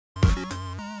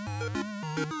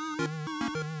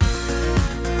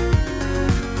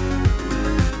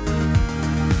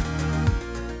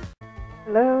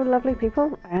Hello lovely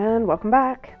people and welcome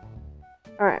back.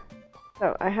 Alright,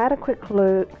 so I had a quick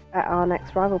look at our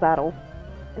next rival battle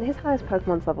and his highest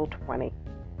Pokemon's level 20.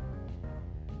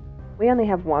 We only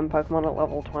have one Pokemon at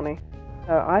level 20,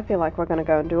 so I feel like we're going to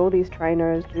go and do all these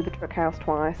trainers, do the trick house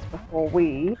twice before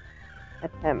we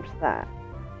attempt that.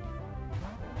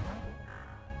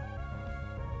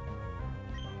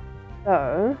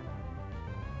 So,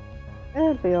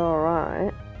 it'll be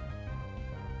alright.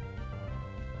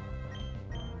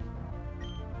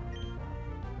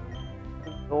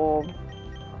 Absorb.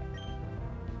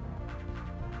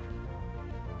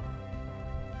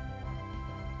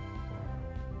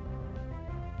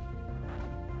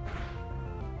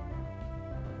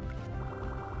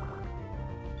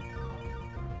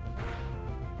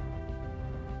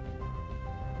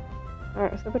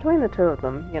 Alright, so between the two of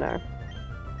them, you know,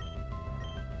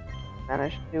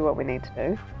 managed to do what we need to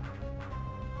do.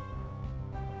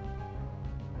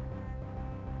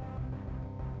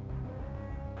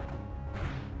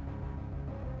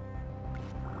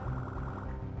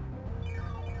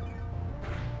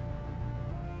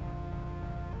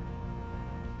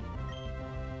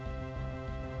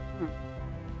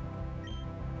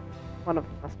 One of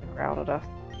them must have growled at us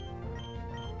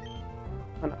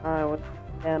when I was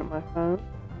down at my phone.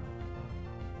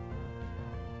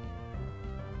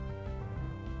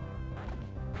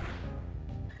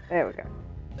 There we go.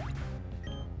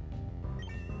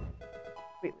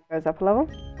 Sweet, goes up a level.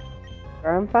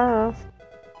 Growing fast.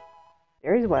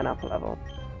 Series went up a level.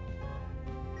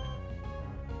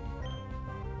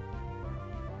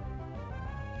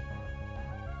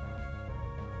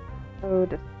 Oh,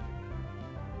 just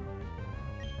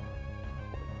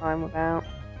time without.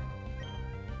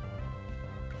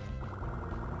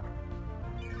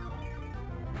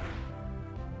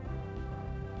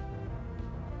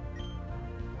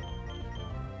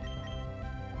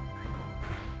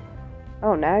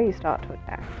 Oh, now you start to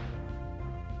attack.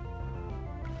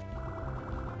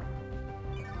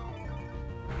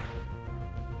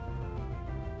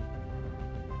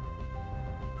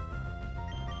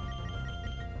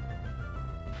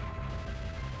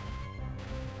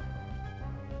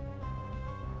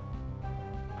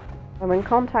 I'm in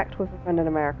contact with a friend in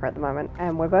America at the moment,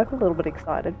 and we're both a little bit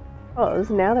excited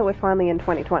because now that we're finally in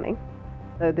 2020,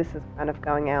 so this is kind of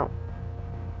going out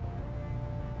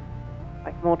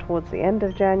like more towards the end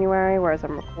of January, whereas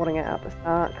I'm recording it at the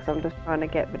start because I'm just trying to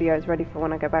get videos ready for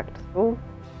when I go back to school.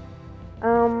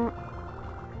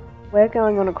 We're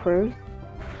going on a cruise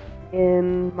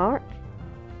in March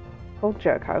called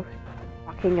Joko.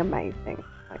 Fucking amazing.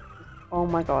 Like, oh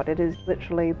my god, it is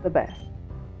literally the best.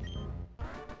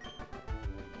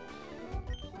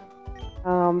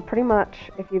 Pretty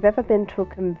much, if you've ever been to a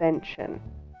convention,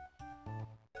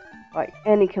 like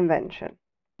any convention,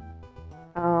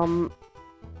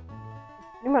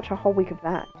 pretty much a whole week of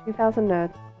that. 2,000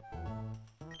 nerds.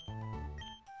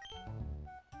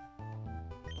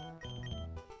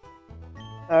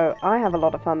 So I have a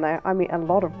lot of fun there. I meet a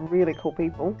lot of really cool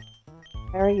people.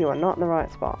 Harry, you are not in the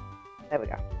right spot. There we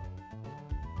go.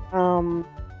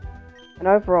 And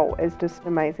overall, it's just an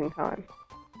amazing time.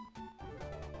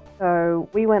 So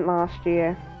we went last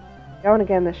year, going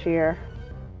again this year.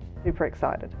 Super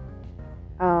excited.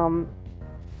 From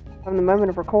the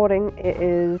moment of recording, it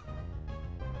is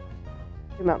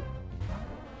 2 months.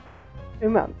 2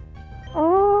 months.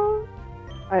 Oh,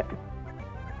 I'm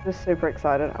just super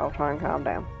excited. I'll try and calm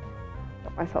down.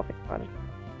 Got myself excited.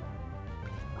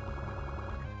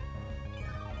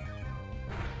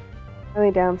 The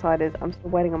only downside is I'm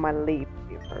still waiting on my leave to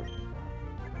be approved.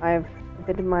 I've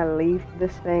submitted my leave for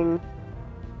this thing,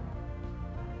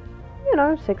 you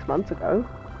know, 6 months ago.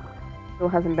 Still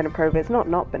hasn't been approved. It's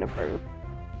not been approved.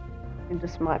 It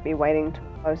just might be waiting to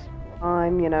close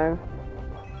time, you know.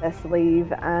 Less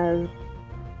leave as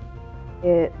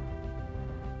it's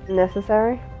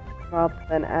necessary rather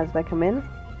than as they come in.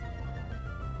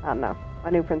 I don't know.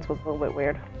 My new principal's a little bit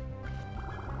weird.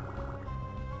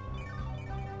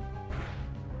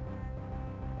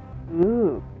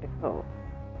 Ooh, pretty cool.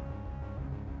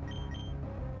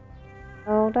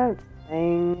 Oh, don't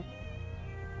sing.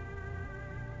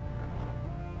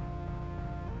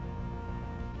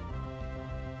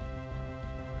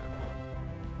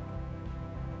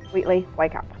 Wheatley,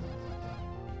 wake up.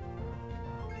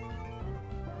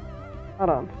 Hold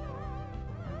on.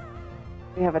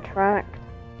 We have attract,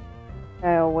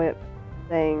 tail whip,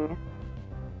 thing.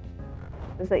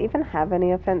 Does it even have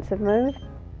any offensive moves?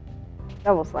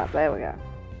 Double slap, there we go.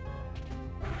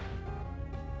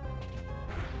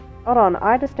 Hold on,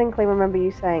 I distinctly remember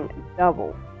you saying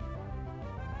double.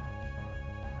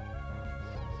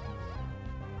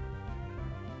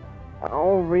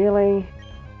 Oh, really?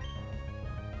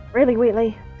 Really,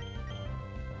 Wheatley?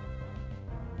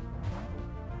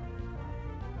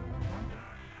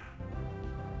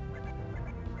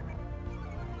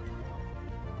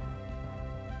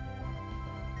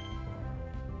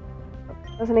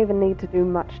 Doesn't even need to do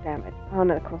much damage. Oh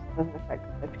no, of course it doesn't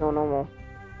affect the pure normal.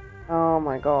 Oh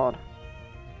my god.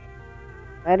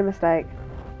 Made a mistake.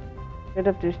 Should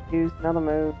have just used another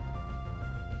move.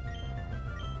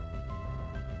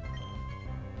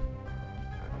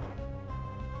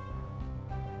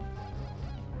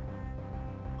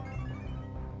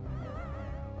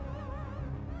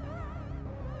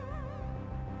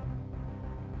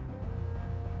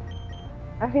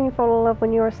 How can you fall in love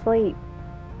when you're asleep?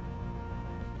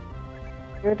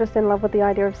 You're just in love with the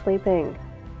idea of sleeping.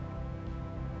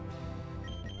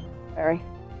 Barry,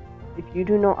 if you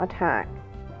do not attack...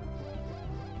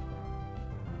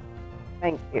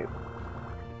 Thank you.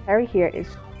 Harry here is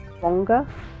stronger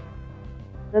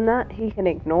than that. He can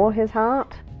ignore his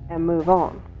heart and move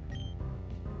on.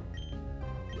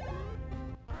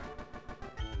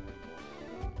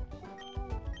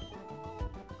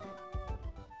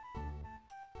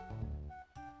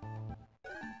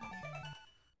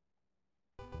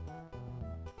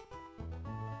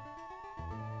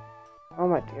 Oh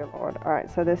my dear lord.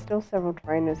 Alright, so there's still several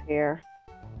trainers here.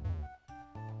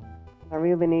 I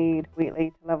really need Wheatley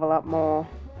to level up more.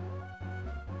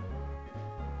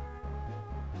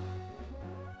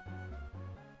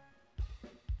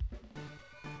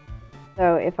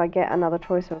 So if I get another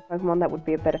choice of a Pokemon that would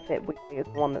be a better fit, Wheatley is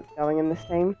the one that's going in this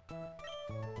team.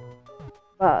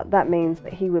 But that means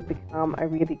that he would become a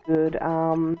really good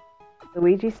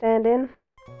Luigi stand-in.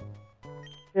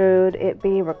 Should it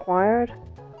be required.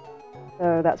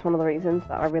 So that's one of the reasons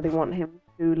that I really want him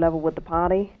to level with the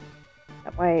party.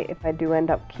 That way, if I do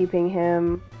end up keeping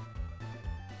him,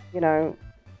 you know,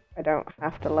 I don't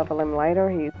have to level him later.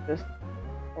 He's just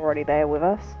already there with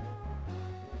us.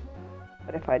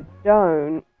 But if I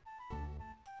don't,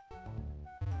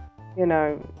 you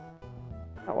know,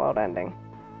 not world ending.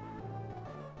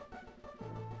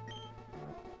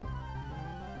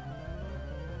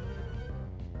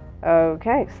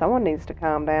 Okay, someone needs to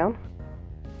calm down.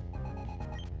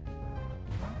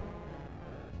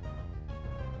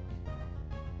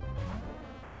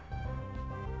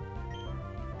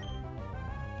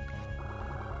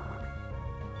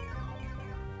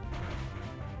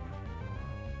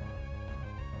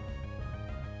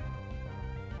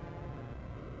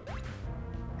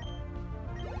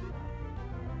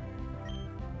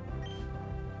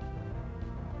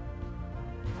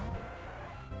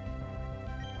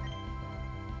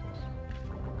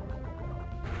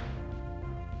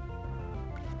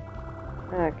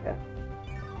 Okay.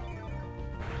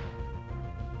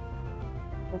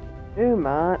 Doesn't do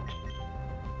much.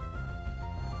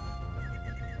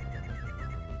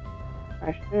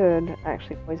 I should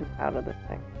actually poison powder this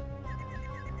thing.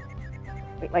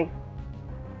 Wait.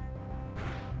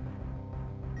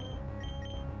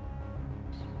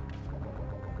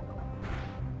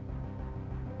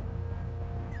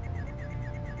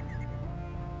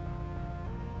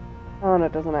 Oh, and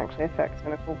it doesn't actually affect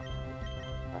clinical.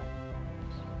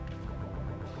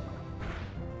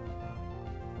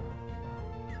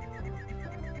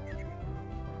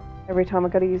 Every time I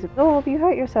gotta use it. Oh, you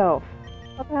hurt yourself.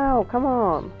 What the hell? Come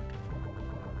on.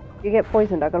 If you get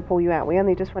poisoned, I gotta pull you out. We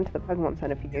only just went to the Pokemon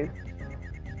Center for you.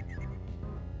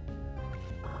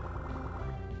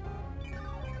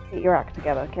 Get your act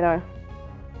together, kiddo.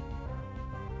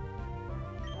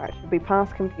 Alright, should be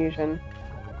past confusion.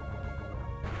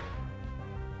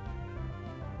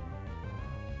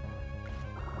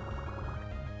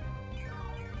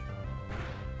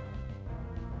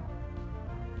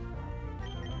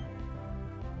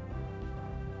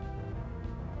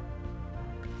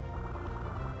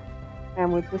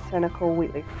 And with this Cynical,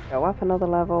 we go up another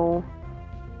level.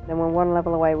 Then we're one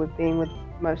level away with being with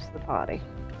most of the party.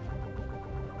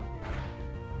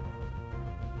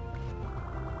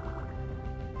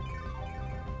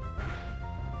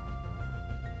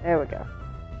 There we go.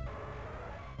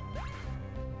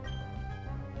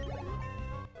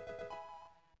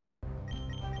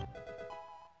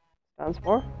 Stuns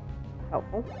 4.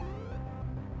 Helpful.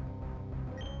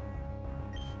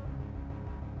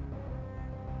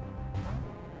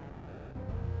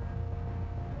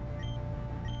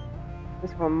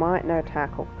 This one might know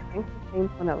tackle. I think the team's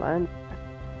gonna learn.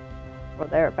 Or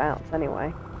thereabouts,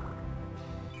 anyway.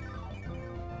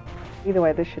 Either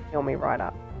way, this should heal me right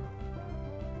up.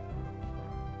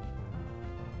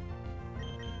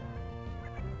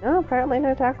 No, apparently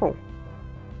no tackle.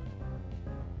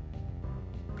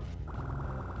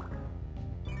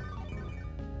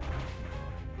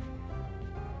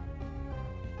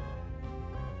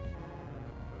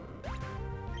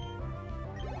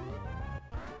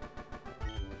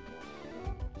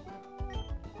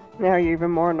 Now you're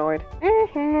even more annoyed.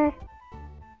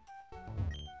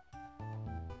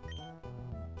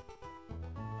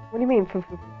 What do you mean?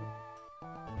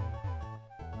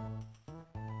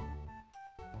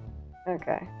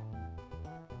 Okay.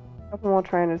 Couple more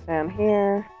trainers down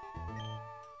here.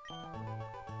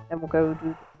 Then we'll go do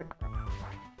the quick run.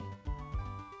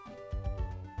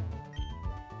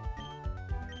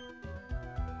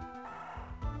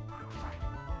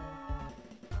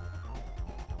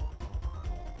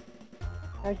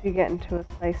 How'd you get into a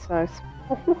space so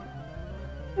small?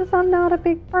 Because I'm not a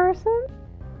big person.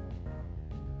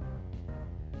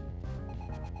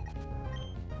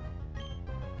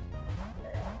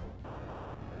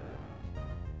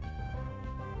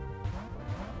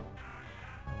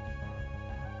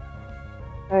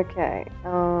 Okay,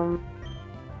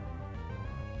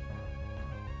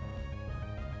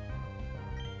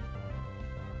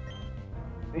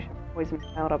 we should poison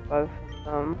powder both of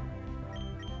them.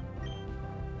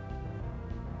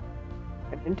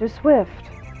 Get into Swift.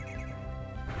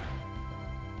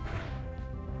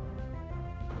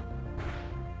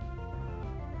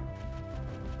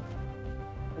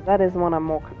 Because that is the one I'm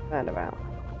more concerned about.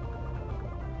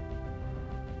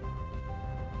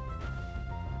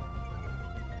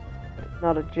 It's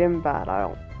not a gym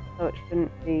battle, so it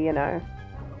shouldn't be, you know,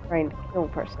 trained to kill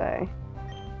per se.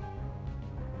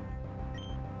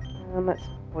 And let's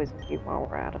poison you while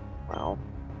we're at it as well.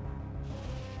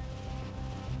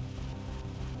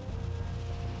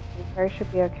 Very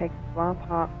should be okay because our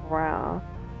park grass.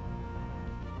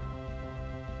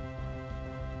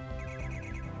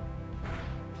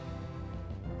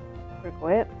 Trickle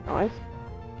it, nice.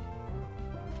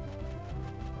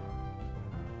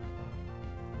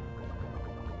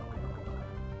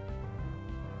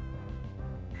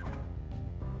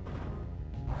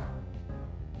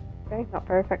 Okay, not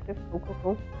very effective.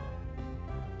 Cool.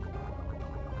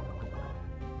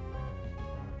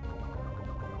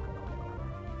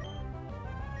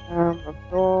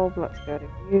 Absorb, let's go to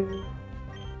you.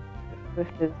 The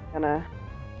Swift is gonna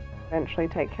eventually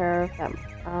take care of them.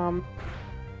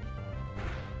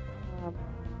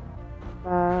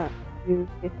 You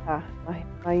get that.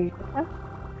 You get that?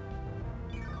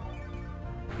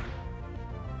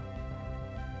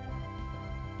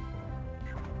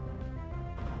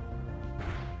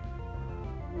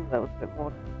 That was a bit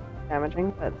more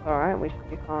damaging, but it's alright, we should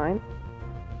be fine.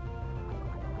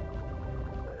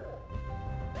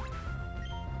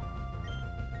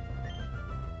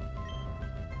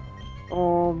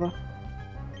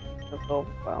 Absorb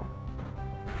as well.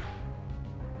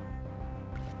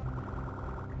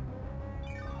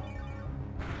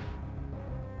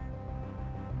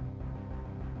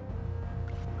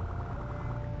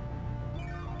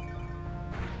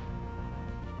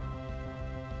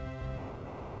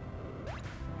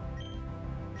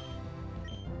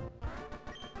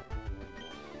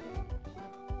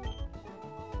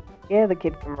 Yeah, the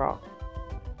kid can rock.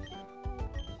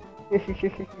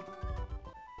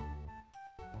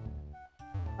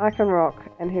 I can rock,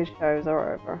 and his shows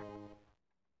are over.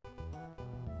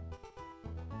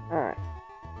 Alright.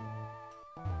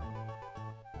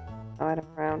 Item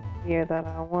around here that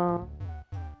I want.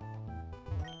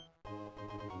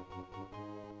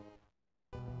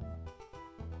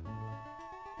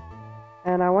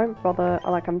 And I won't bother,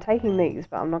 like, I'm taking these,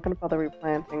 but I'm not going to bother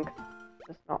replanting. It's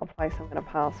just not a place I'm going to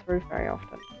pass through very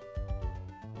often.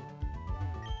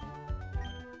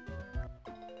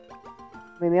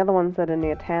 I mean, the other ones that are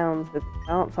near towns, there's a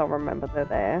chance I'll remember they're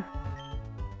there.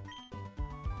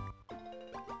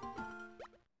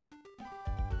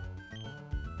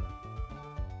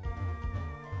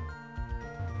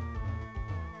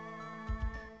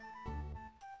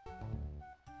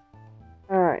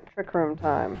 Alright, trick room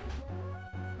time.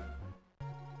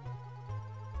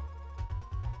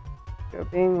 You're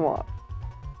being what?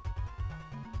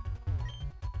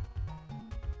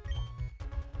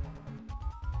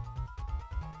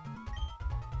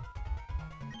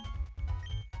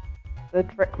 The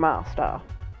Trick Master.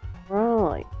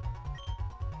 Right.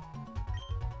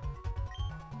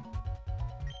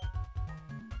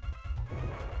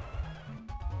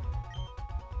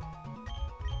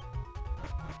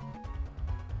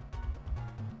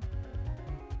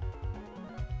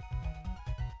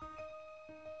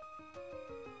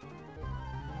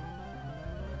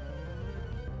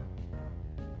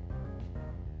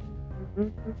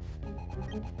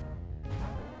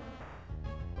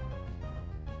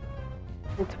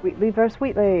 It's Sweetly versus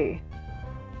Sweetly.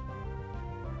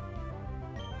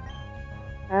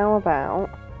 How about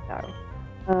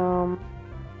no?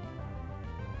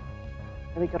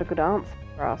 Really got a good answer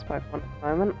for our Pokemon at the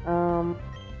moment.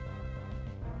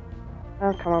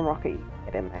 Oh come on, Rocky,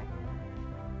 get in there.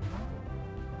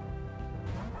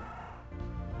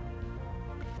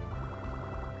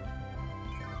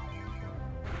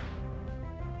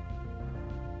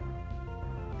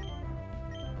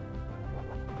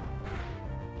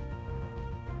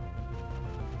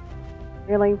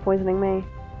 Really poisoning me?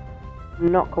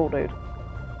 Not cool, dude.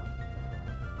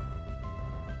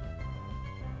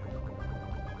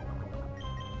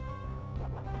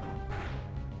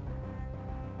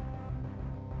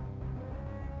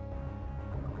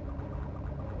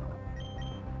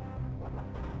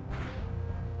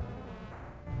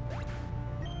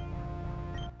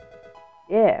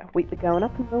 Yeah, Wheatley going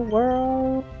up in the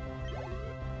world.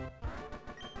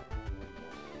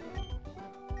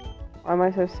 Why am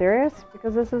I so serious?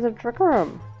 Because this is a trick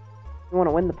room. You want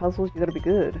to win the puzzles, you gotta be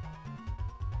good.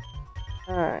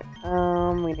 Alright,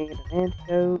 we need an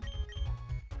antidote.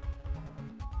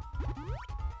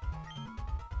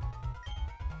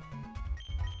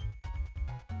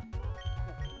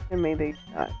 Give me these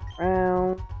guys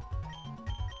around.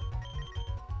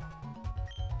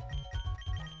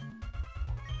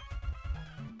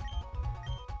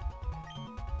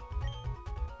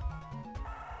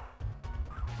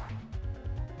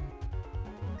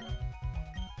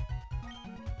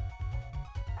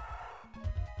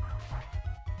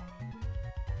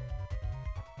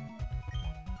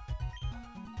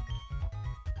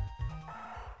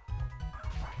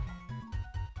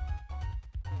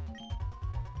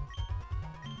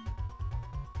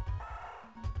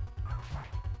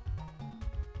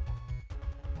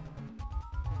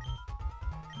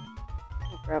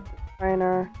 Grab the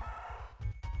trainer.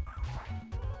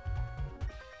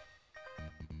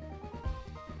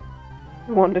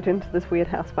 You wandered into this weird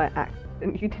house by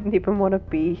accident. You didn't even want to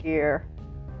be here.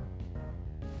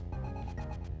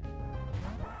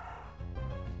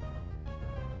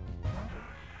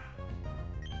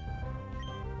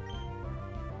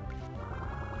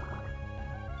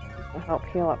 This will help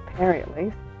heal up Perry at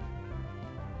least.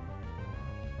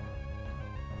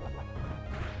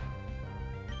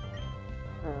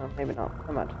 Maybe not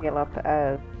so much heal up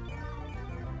as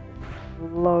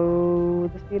slow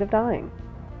the speed of dying.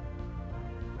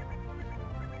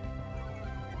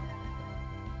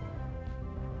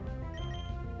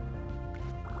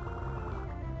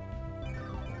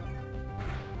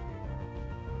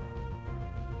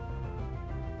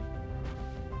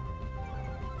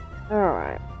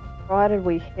 Alright, provided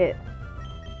we hit,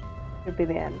 should be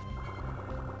the end.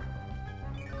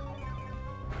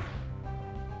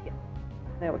 Yeah,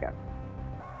 there we go.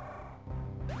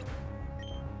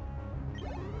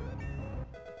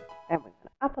 And we're gonna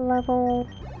up a level.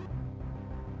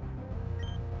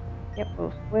 Yep,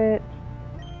 we'll switch.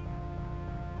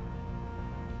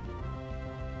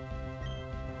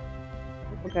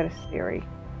 We'll go to Siri.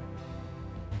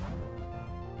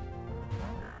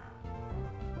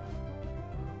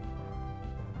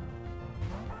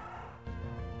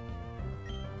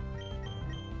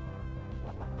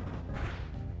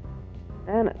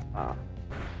 And it's off.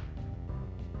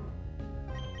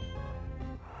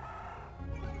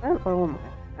 Don't roll my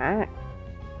back.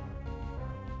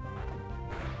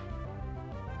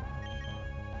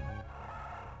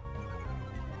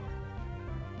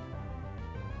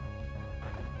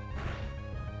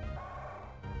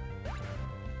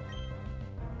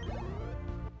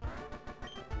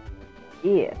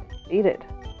 Yeah, eat it.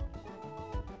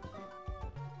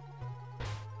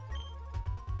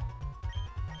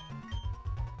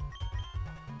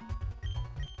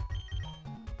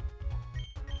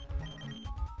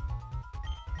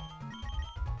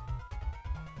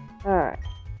 Alright.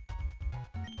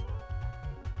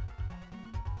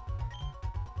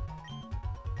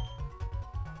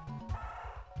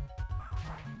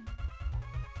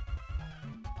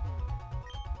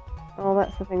 Well,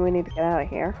 that's the thing we need to get out of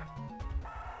here.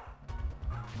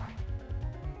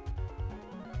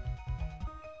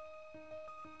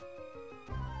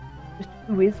 Just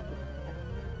who is the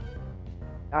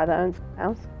guy that owns the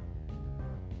house?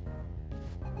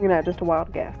 You know, just a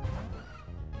wild guess.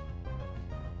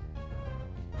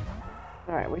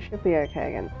 Alright, we should be okay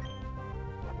again.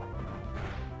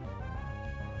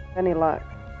 Any luck?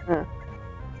 Huh.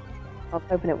 I was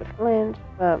hoping it would flinch,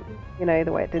 but, you know,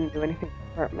 either way it didn't do anything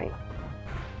to hurt me.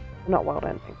 Not wild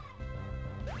ending.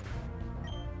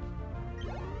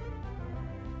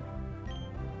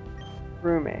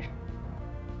 Roomish.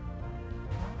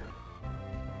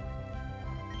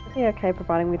 be okay,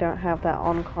 providing we don't have that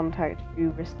on contact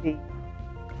you receive.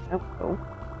 Oh, cool.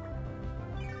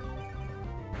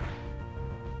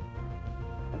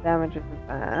 The damage isn't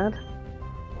bad.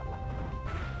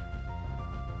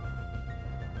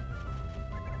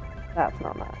 That's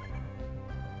not nice.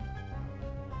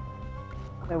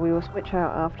 So we will switch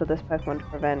out after this Pokemon to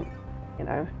prevent, you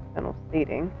know, external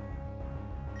seeding.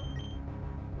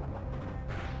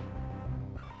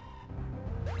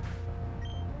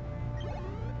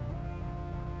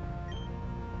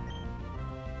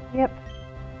 Yep.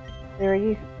 Sarah,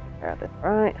 you can take care of this,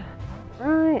 right?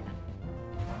 Right.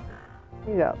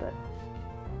 You got this.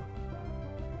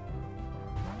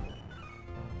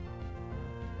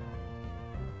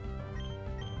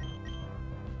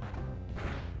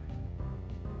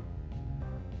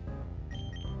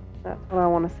 That's what I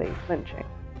want to see, flinching.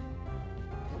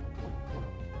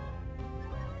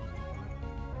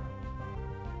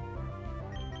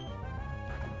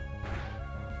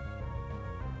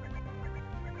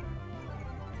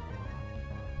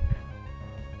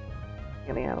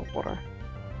 Getting out of water.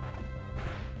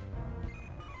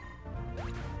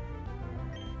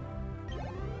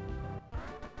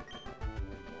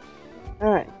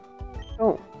 Alright.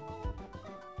 Cool.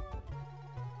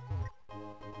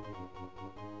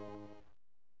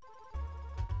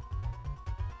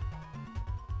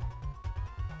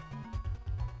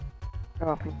 Go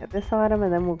up and get this item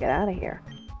and then we'll get out of here.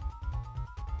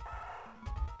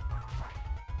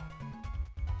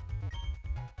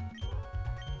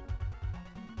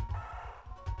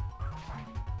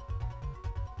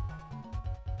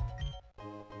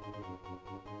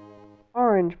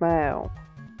 Orange mail.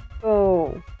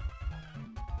 Go.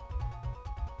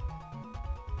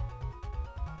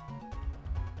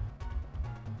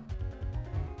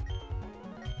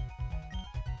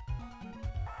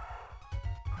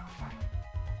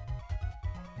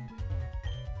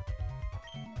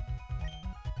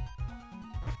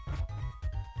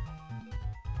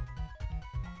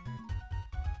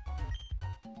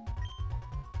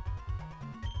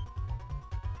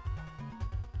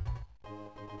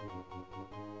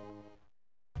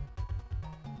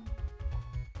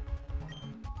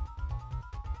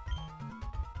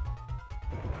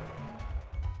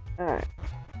 Alright.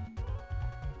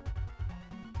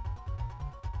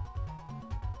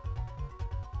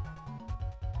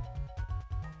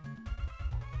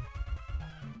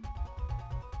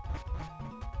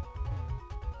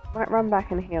 Might run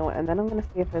back and heal, and then I'm going to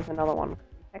see if there's another one. We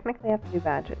technically have 2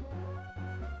 badges.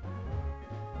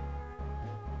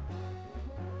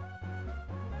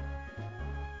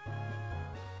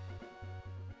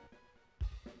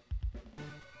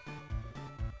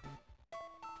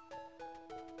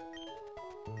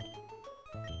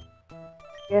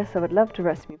 Yes, I would love to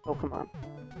rescue Pokemon.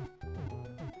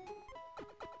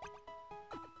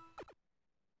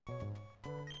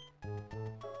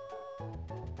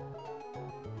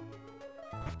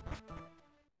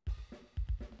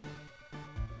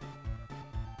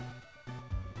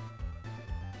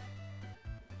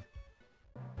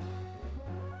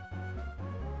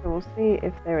 So we'll see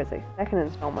if there is a second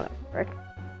installment of Brick.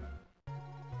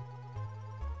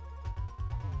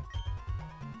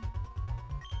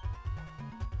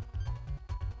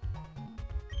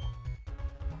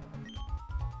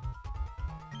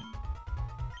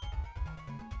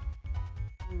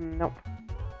 Nope.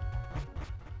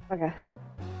 Okay.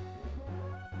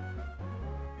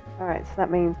 Alright, so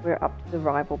that means we're up to the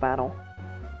rival battle.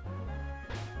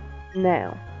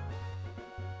 Now,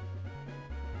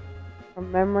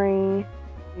 from memory,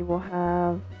 we will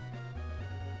have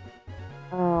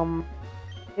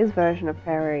his version of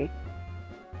Perry.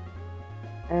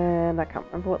 And I can't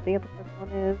remember what the other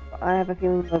Pokemon is, but I have a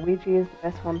feeling Luigi is the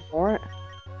best one for it.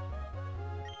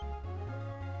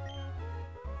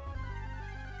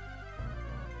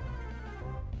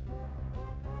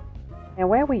 Now,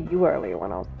 where were you earlier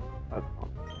when I was Pokemon?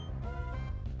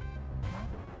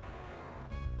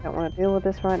 Don't want to deal with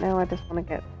this right now, I just want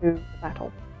to get to the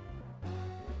battle.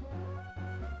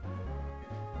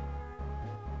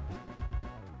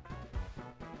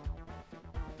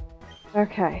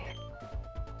 Okay.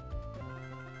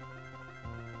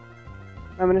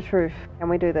 Moment of truth. Can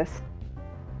we do this?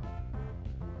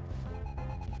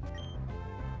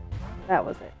 That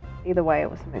was it. Either way,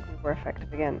 it was something we were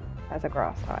effective again as a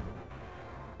grass type.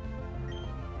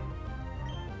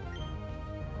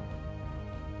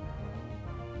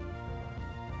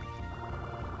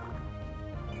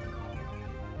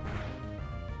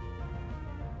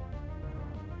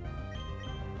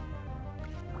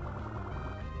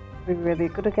 Be really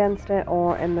good against it,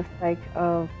 or in the sake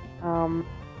of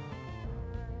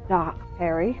Dark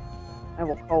Perry, I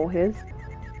will call his.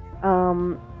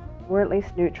 we're at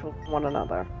least neutral to one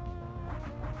another.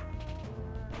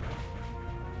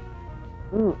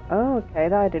 Ooh, oh, okay,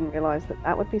 I didn't realise that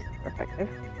that would be super effective.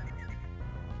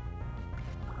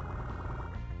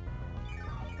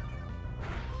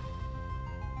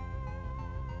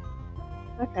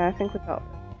 Okay, I think we got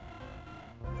this.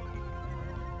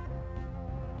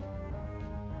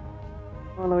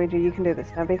 Come on, Luigi, you can do this.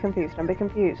 Don't be confused, don't be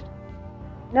confused.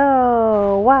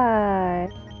 No, why?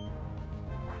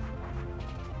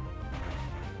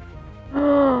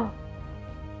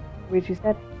 Luigi's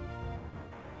dead.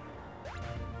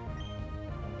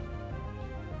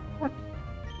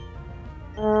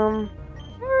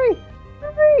 Hurry!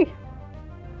 Hurry!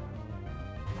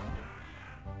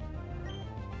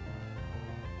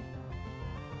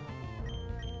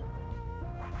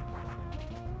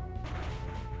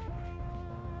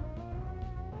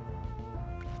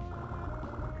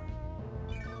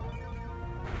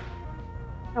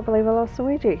 I can't believe I lost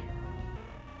Luigi.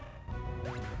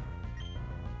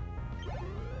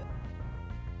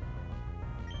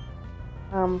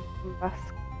 Bus.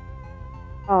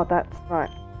 Oh, that's right.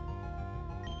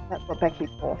 That's what Becky's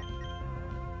for.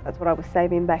 That's what I was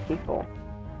saving Becky for.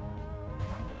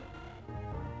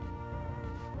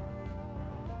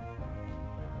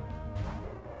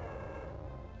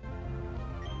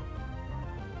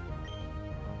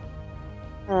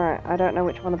 Alright, I don't know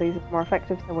which one of these is more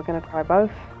effective, so we're going to try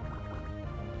both.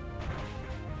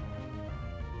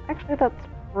 Actually, that's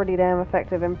pretty damn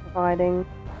effective in providing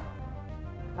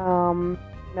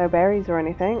no berries or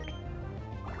anything.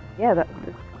 Yeah, that's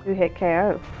a 2-hit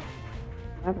KO.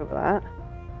 I'm happy with that.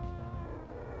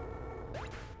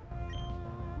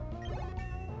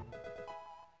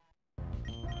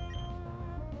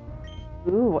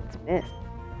 Ooh, what's missed?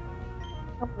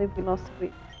 I can't believe we lost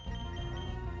Sweet.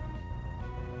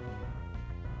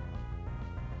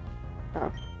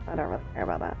 Oh, I don't really care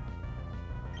about that.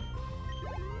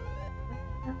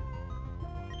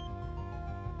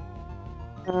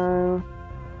 So,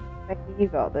 Becky, you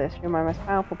got this. You're my most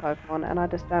powerful Pokemon, and I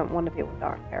just don't want to deal with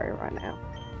Dark Fairy right now.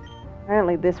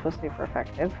 Apparently this was super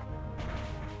effective.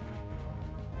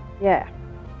 Yeah.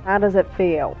 How does it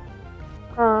feel?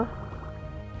 Huh?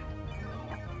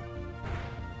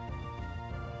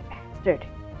 Bastard,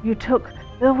 you took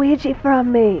Luigi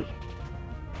from me!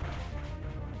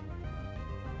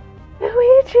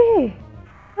 Luigi!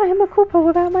 I am a Koopa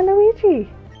without my Luigi!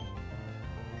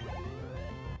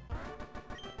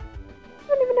 I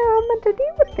don't even know how I'm meant to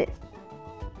deal with this.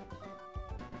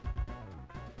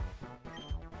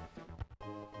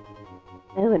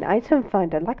 Oh, an item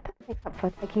finder. Like that makes up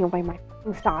for taking away my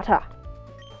fucking starter.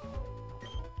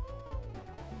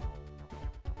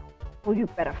 Oh, you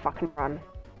better fucking run.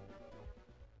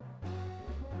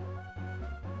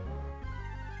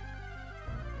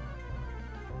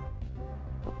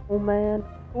 Oh, man.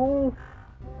 Oh.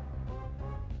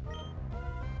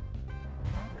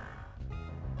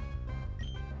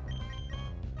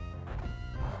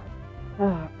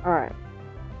 Oh, alright.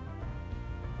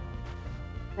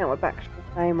 Now we're back to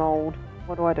the same old.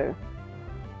 What do I do?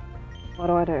 What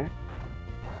do I do?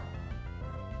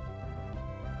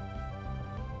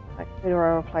 Like, who do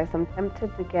I replace? I'm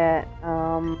tempted to get,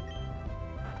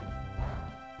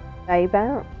 Babe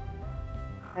out.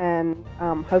 And,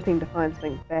 hoping to find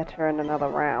something better in another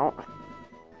route.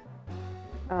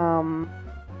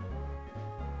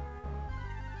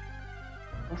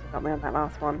 What's got me on that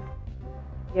last one?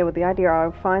 Yeah, with the idea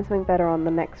I'll find something better on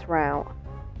the next route.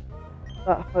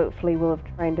 But hopefully we'll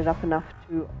have trained it up enough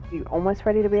to be almost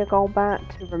ready to be a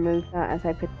Golbat, to remove that as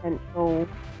a potential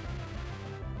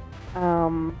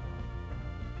oh,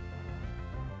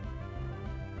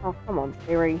 come on,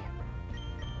 Siri.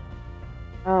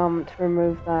 To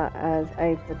remove that as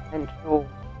a potential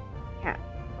catch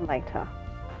later.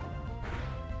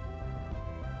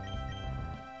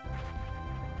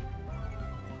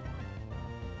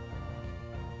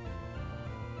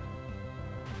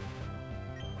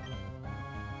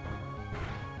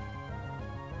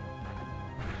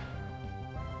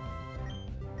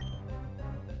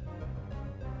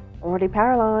 Already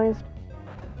paralyzed.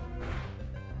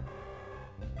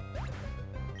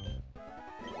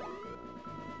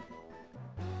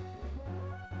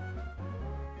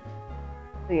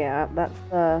 So yeah, that's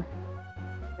the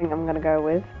thing I'm gonna go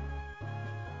with.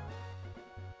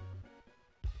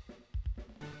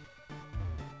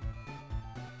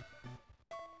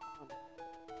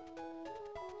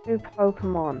 Two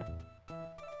Pokemon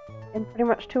in pretty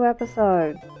much 2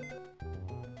 episodes.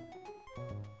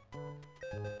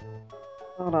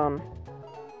 Hold on.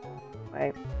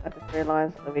 Wait, I just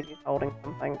realised Luigi's holding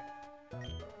something.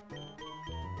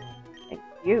 Thank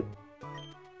you.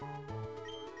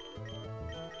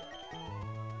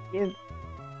 Give.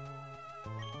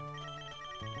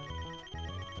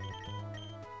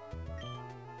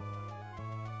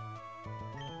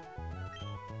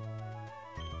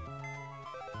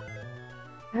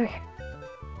 Okay.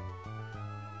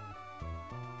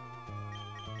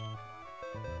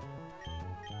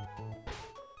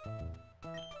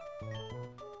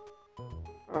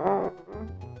 Oh,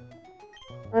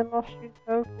 I lost you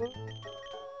so quick.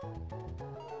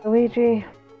 Luigi,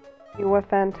 you were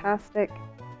fantastic.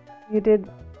 You did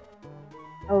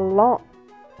a lot,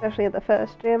 especially at the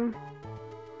first gym.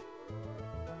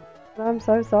 And I'm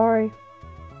so sorry.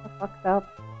 I fucked up.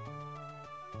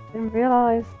 Didn't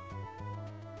realize.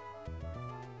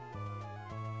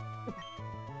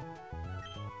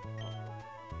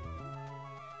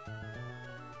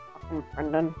 Fucking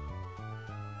Brendan.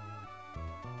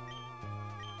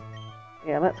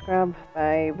 Yeah, let's grab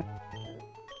Babe.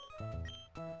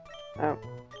 Oh.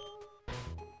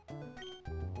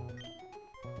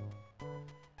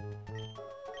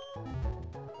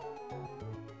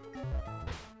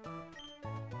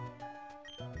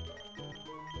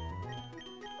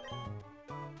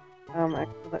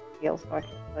 Actually, let's heal so I can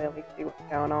clearly see what's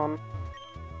going on.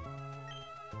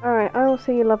 Alright, I will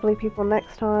see you lovely people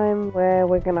next time, where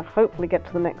we're gonna hopefully get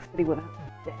to the next city without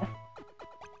death.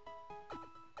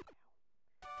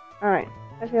 Alright,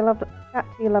 chat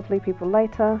to you lovely people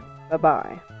later.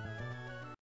 Bye-bye.